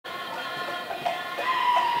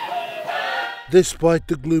Despite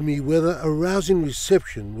the gloomy weather, a rousing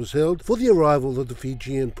reception was held for the arrival of the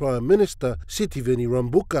Fijian Prime Minister, Sitiveni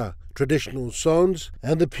Rabuka. Traditional songs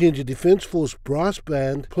and the PNG Defence Force brass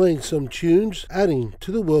band playing some tunes, adding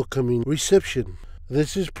to the welcoming reception.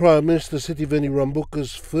 This is Prime Minister Sitiveni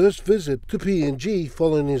Rabuka's first visit to PNG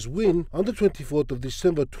following his win on the 24th of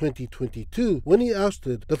December 2022 when he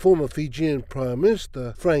ousted the former Fijian Prime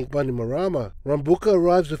Minister Frank Bainimarama. Rabuka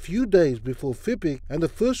arrives a few days before FIPIC and the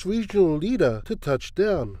first regional leader to touch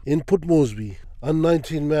down in Port Moresby. A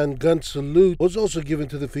 19-man gun salute was also given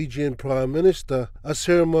to the Fijian Prime Minister, a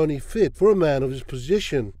ceremony fit for a man of his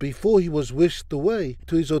position, before he was whisked away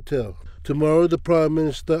to his hotel. Tomorrow, the Prime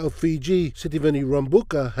Minister of Fiji, Sitiveni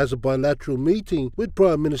Rabuka, has a bilateral meeting with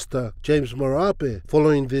Prime Minister James Marape.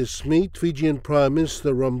 Following this meet, Fijian Prime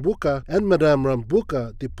Minister Rabuka and Madame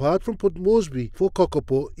Rabuka depart from Port Moresby for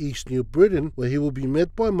Kokopo, East New Britain, where he will be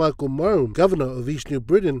met by Michael Maroon, Governor of East New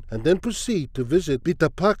Britain, and then proceed to visit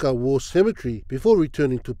Pitapaka War Cemetery before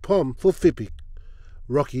returning to POM for FIPIC.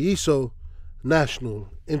 Rocky Iso, National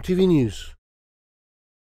EMTV News.